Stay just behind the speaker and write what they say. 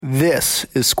This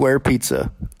is Square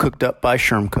Pizza, cooked up by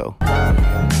Shermco.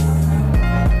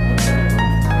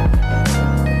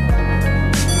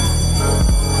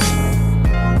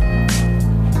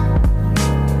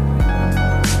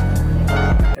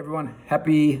 Everyone,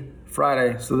 happy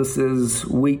Friday. So this is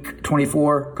week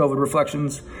 24, COVID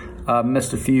Reflections.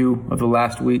 Missed a few of the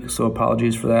last week, so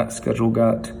apologies for that. Schedule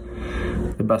got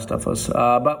the best of us.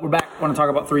 But we're back. I want to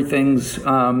talk about three things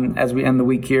as we end the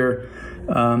week here.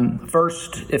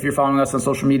 First, if you're following us on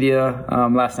social media,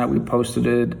 last night we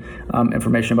posted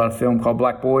information about a film called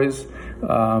Black Boys,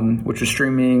 which was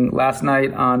streaming last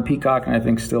night on Peacock, and I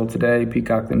think still today.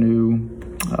 Peacock, the new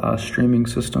streaming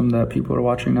system that people are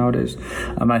watching nowadays.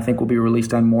 I think will be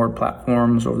released on more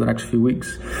platforms over the next few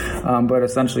weeks. But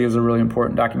essentially is a really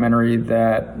important documentary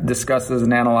that discusses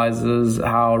and analyzes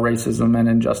how racism and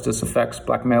injustice affects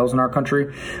black males in our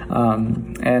country.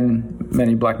 And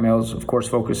many black males, of course,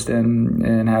 focused in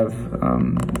and have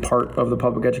part of the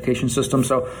public education system.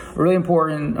 So a really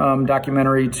important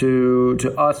documentary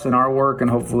to us and our work, and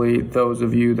hopefully those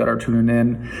of you that are tuning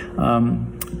in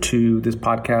to this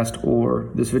podcast or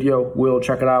this video will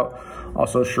check it out.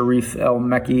 Also, Sharif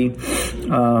El-Mekki,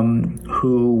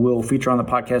 who will feature on the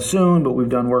podcast soon, but we've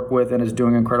done work with and is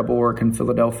doing incredible work in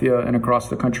Philadelphia and across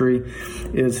the country,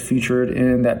 is featured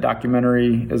in that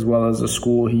documentary, as well as a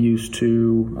school he used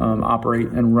to operate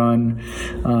and run,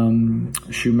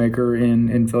 Shoemaker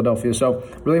in Philadelphia. So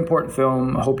really important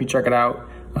film. I hope you check it out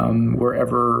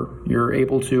wherever you're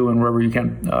able to and wherever you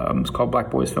can. It's called Black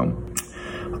Boys Film.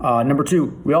 Number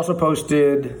two, we also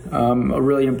posted a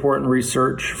really important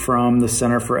research from the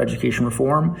Center for Education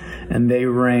Reform, and they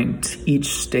ranked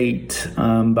each state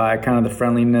by kind of the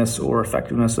friendliness or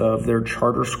effectiveness of their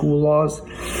charter school laws.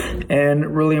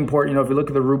 And really important, if you look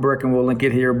at the rubric, and we'll link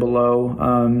it here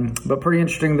below, but pretty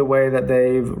interesting the way that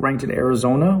they've ranked it.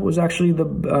 Arizona was actually the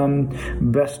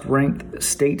best ranked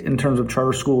state in terms of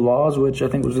charter school laws, which I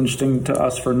think was interesting to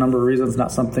us for a number of reasons.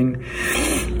 Not something,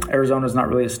 Arizona is not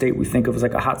really a state we think of as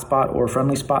like a hot spot or a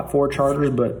friendly spot for charters,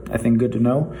 but I think good to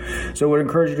know. So I would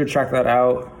encourage you to check that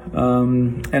out.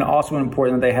 And also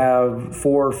important that they have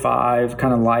 4 or 5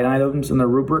 kind of line items in the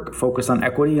rubric focus on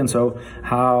equity. And so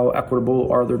how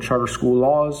equitable are their charter school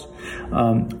laws?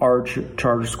 Are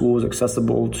charter schools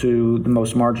accessible to the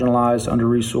most marginalized,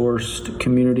 under-resourced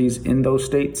communities in those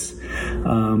states?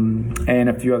 And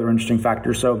a few other interesting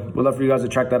factors. So we'd love for you guys to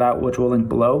check that out, which we'll link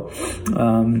below.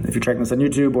 If you're checking this on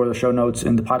YouTube or the show notes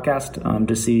in the podcast,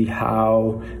 to see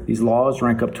how these laws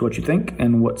rank up to what you think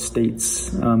and what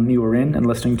states you are in and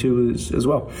listening to as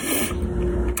well.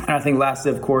 And I think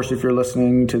lastly, of course, if you're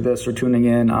listening to this or tuning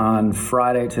in on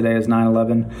Friday, today is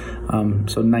 9/11,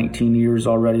 so 19 years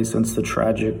already since the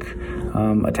tragic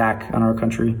attack on our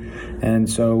country. And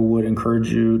so would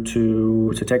encourage you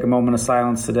to take a moment of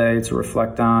silence today to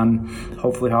reflect on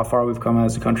hopefully how far we've come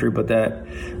as a country, but that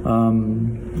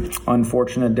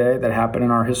unfortunate day that happened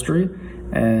in our history,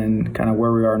 and kind of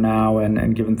where we are now,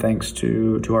 and giving thanks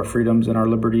to our freedoms and our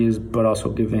liberties, but also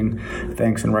giving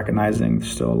thanks and recognizing there's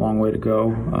still a long way to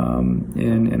go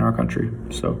in our country.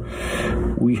 So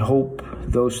we hope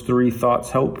those 3 thoughts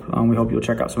help. We hope you'll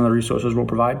check out some of the resources we'll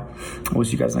provide. We'll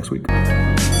see you guys next week.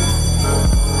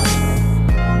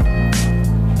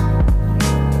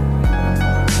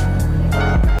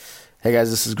 Hey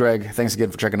guys, this is Greg. Thanks again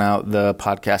for checking out the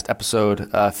podcast episode.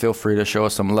 Feel free to show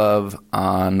us some love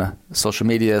on social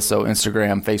media. So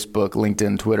Instagram, Facebook,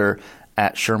 LinkedIn, Twitter,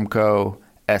 at Shermco,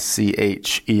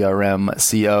 SCHERMCO,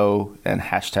 and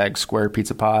hashtag Square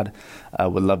Pizza Pod.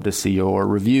 Would love to see your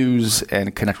reviews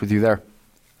and connect with you there.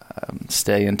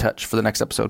 Stay in touch for the next episode.